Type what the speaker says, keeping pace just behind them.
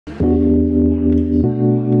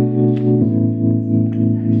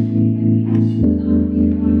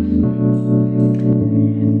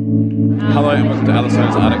Hello and welcome to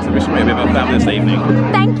alicerna's art exhibition. We have a fabulous evening.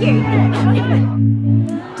 Thank you.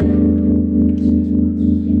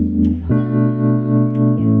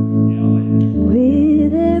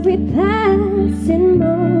 With every passing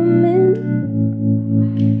moment,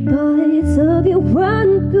 thoughts of you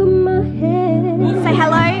run through my head. Say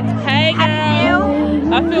hello. Hey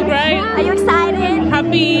girl. I feel great. Are you excited?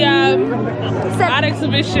 Happy art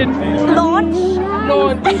exhibition Launch.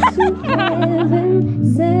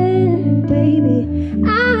 Said, baby, I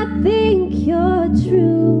think you're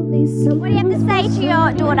truly someone. What do you have to say to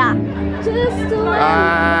your daughter? Just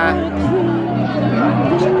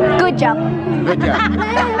Good job. Good job.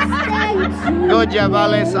 Good job,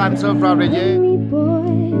 Alice. I'm so proud of you.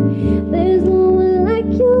 There's no one like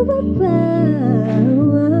you around.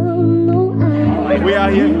 We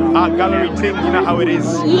are here, Art Gallery team, you know how it is.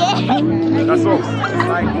 Yeah. That's all.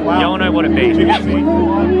 Wow. Y'all know what it means. I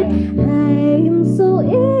am so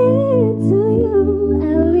into you. I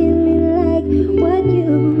really like what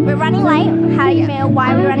you. We're running late. How do you feel?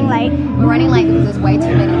 Why are we running late? We're running late because there's way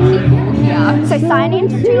too many people here. So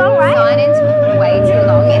sign-in's too long, right? Sign-in's way too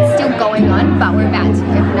long. It's still going on, but we're about to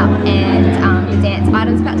open up and the dance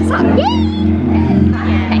item's about to start. Yay!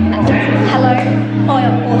 Hello. Oh,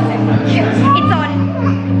 awesome. It's on.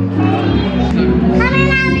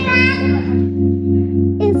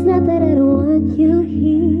 It's not that I don't want you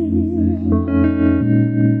here.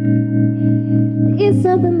 It's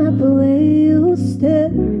something about the way you stare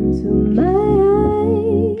into my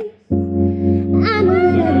eyes. I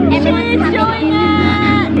know that Everyone's doing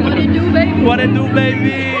it. What it do, baby? What it do,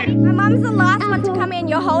 baby? My mum's the last one to come in.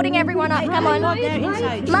 You're holding everyone up. Come on.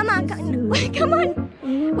 Mama, come on.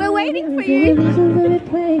 We're waiting for you.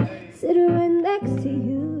 Sit right next to you.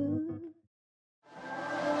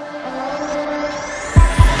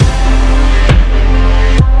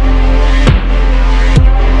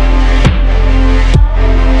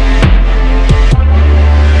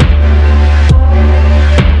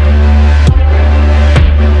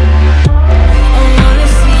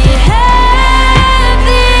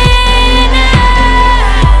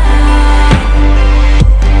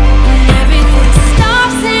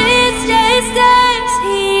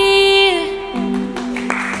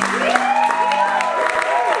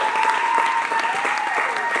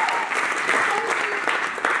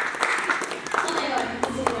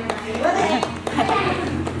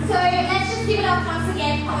 So let's just give it up once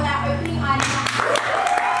again for that opening item.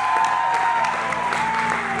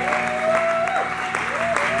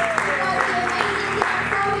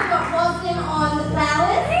 We've got Boston on the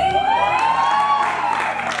flowers.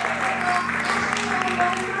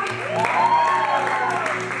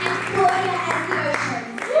 And Florida as the ocean.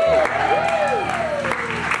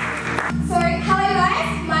 So, hello guys,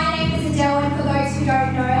 my name is Adele, and for those who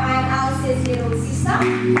don't know, I am Alice's little sister.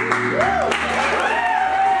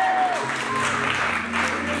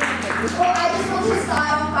 Well, I just want to start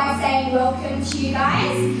off by saying welcome to you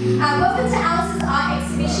guys. Welcome to Alice's art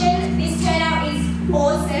exhibition. This turnout is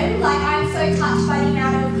awesome. Like, I'm so touched by the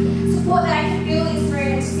amount of support that I can feel in this room,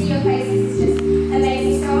 and to see your faces is just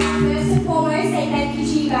amazing. So first and foremost, say thank you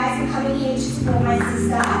to you guys for coming here to support my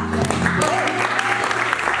sister.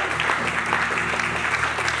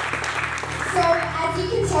 So as you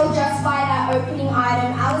can tell just by that opening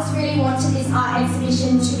item, Alice really wanted this art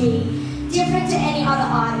exhibition to be different to any other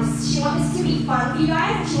artist. She wants this to be fun for you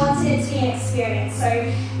guys, and she wanted it to be an experience. So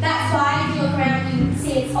that's why if you look around you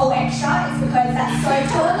see it's all extra. It's because that's so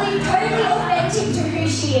totally authentic to who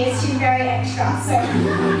she is. She's very extra. So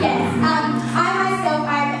yes, I myself,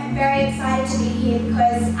 I'm very excited to be here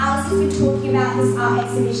because Alice has been talking about this art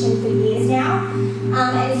exhibition for years now.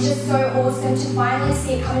 And it's just so awesome to finally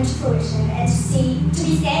see it come into fruition and to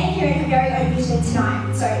be standing here in her very own vision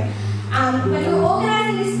tonight. So when we were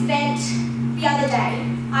organising this event the other day,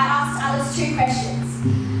 I asked Alice two questions.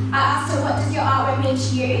 I asked her, what does your artwork mean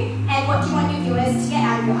to you, and what do you want your viewers to get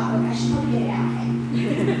out of your artwork? I should probably get it out, okay?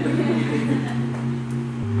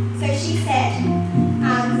 So she said,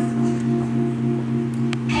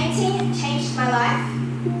 painting changed my life.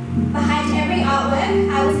 Behind every artwork,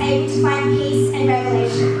 I was able to find peace and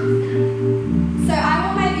revelation. So I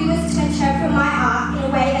want my viewers to interpret my art in a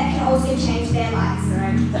way that can also change their lives. I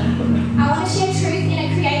want to share truth in a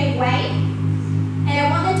creative way, and I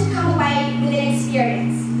want them to come away with an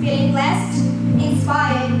experience, feeling blessed,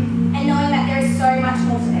 inspired, and knowing that there is so much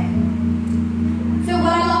more to them. So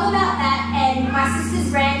what I love about that, and my sister's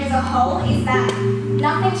brand as a whole, is that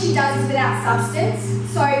nothing she does is without substance.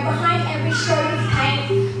 So behind every stroke of paint,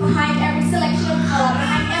 behind every selection of colour,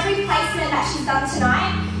 behind every placement that she's done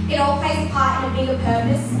tonight, it all plays a part in a bigger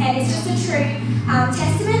purpose, and it's just a true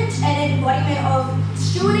testament and embodiment of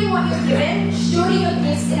stewarding what you're given, stewarding your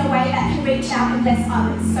gifts in a way that can reach out and bless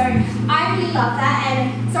others. So I really love that,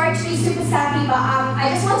 and sorry to be super sappy, but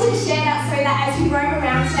I just wanted to share that so that as we roam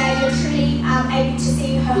around today, you're truly able to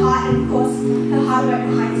see her heart and, of course, her hard work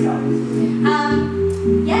behind it all.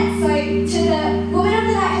 Yeah, so to the woman of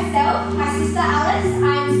the night herself, my sister Alice,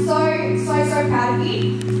 I'm so proud of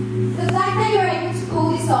you. The fact that you're able to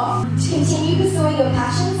pull this off, to continue pursuing your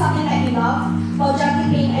passion, something that you love, while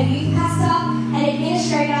juggling being a youth pastor, an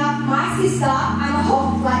administrator, my sister, I'm a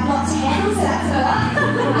whole, like, not to handle, so that's her.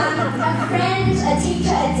 A friend, a teacher,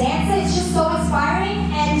 a dancer, it's just so inspiring,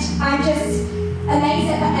 and I'm just amazed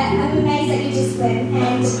at your discipline.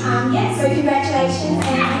 And yeah, so congratulations,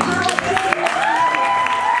 and I can't wait to see you.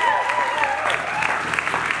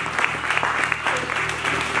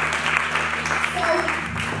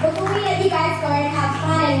 Before we let you guys go and have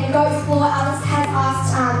fun and go explore, Alice has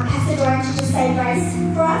asked Pastor Doran to just say grace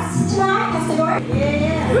for us tonight. Pastor Doran?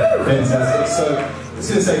 Yeah. Fantastic. So, I'm just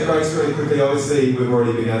going to say grace really quickly. Obviously, we've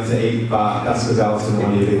already been able to eat, but that's because Alice didn't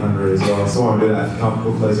want you to be hungry as well. So, I want to do that. If you're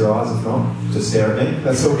comfortable, close your eyes. If not, just stare at me.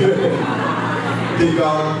 That's all good. Keep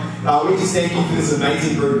going. We just thank you for this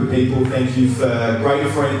amazing group of people. Thank you for great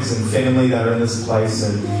friends and family that are in this place.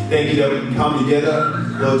 And thank you that we can come together,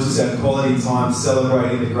 Lord, just have quality time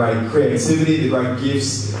celebrating the great creativity, the great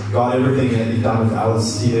gifts, God, everything that you've done with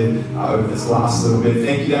Alice here over this last little bit.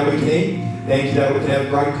 Thank you that we can eat. Thank you that we can have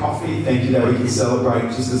great coffee. Thank you that we can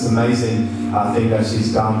celebrate just this amazing thing that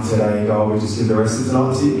she's done today. And God, we just give the rest of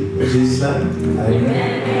tonight to you. In Jesus' name.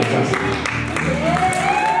 Amen. Fantastic.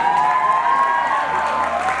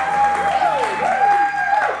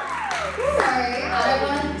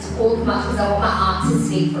 Much because I want my art to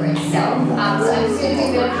speak for itself. So I'm just going to do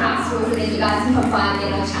a bit of house rules and then you guys can come find me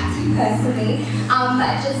and I'll chat to you personally.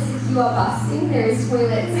 But just if you are busting, there is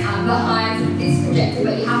toilets behind this projector,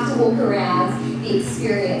 but you have to walk around the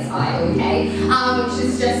experience aisle, okay? Which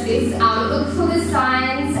is just this. Look for the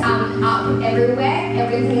signs up everywhere.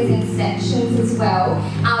 Everything is in sections as well.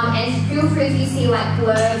 And feel free if you see like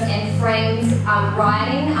blurbs and frames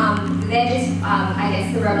writing. They're just, I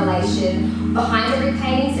guess, the revelation behind every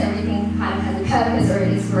painting, so everything kind of has a purpose or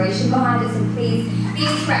an inspiration behind it, so please be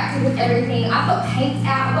interactive with everything. I've got paints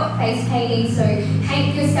out, I've got face painting, so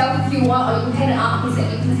paint yourself if you want, or you can paint an art piece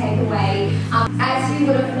that you can take away. As you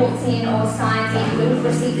would have walked in or signed in, you would have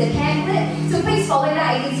received a pamphlet, so please follow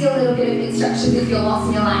that. It gives you a little bit of instructions if you're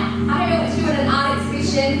lost and you're like, I don't know what to do at an art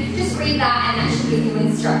exhibition. Just read that and that should give you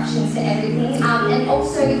instructions to everything. And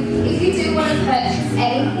also, if you do want to purchase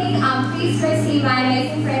anything, please go see my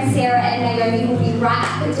amazing friends Sarah and Naomi, who will be right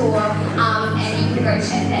at the door, and you can go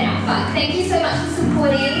check that out. But thank you so much for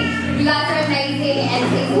supporting. You guys are amazing, and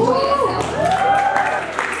please enjoy yourself.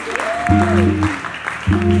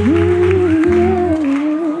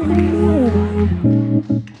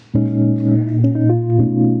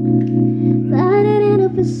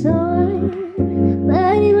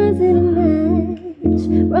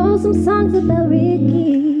 Wrote some songs about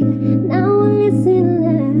Ricky. Now I listen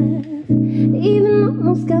and laugh. Even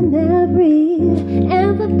almost got married.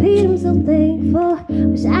 And for Pete, I'm so thankful.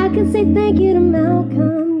 Wish I could say thank you to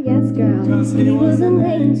Malcolm. Yes, girl. He was an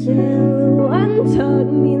angel. One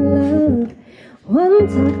taught me love. One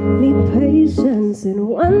taught me patience. And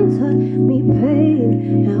one taught me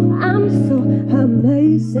pain. Now I'm so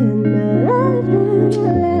amazing. The love that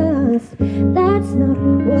I lost, that's not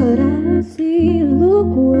what I see. Look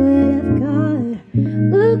what I've got.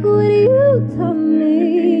 Look what you taught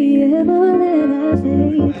me. Ever that I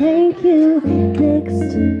say thank you.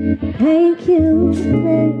 Next, thank you.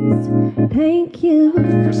 Next, thank you.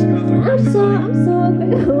 I'm so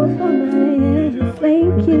grateful for my hands.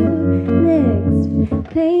 Thank you. Next,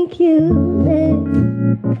 thank you.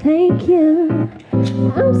 Next, thank you.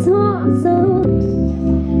 I'm so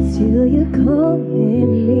still you're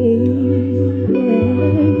calling me. Yeah.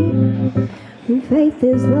 And faith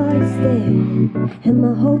is lost there, and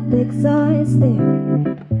my hope exhausted.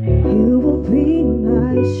 You will be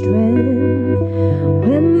my strength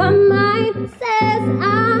when my mind says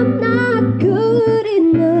I'm not good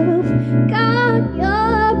enough. God,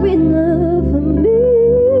 you're enough for me.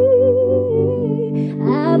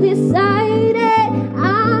 I've decided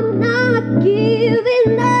I'm not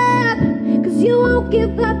giving up, 'cause you won't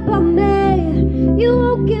give up on me. You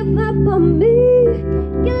won't give up on me.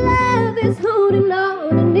 Your love is holding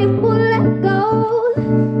on and it won't let go.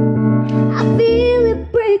 I feel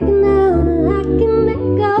it breaking down and I can let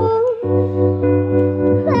go.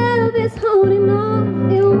 Love is holding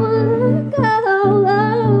on, it won't let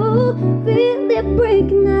go. Feel it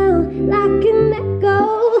breaking down, I can let go.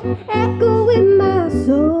 Echo in my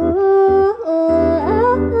soul.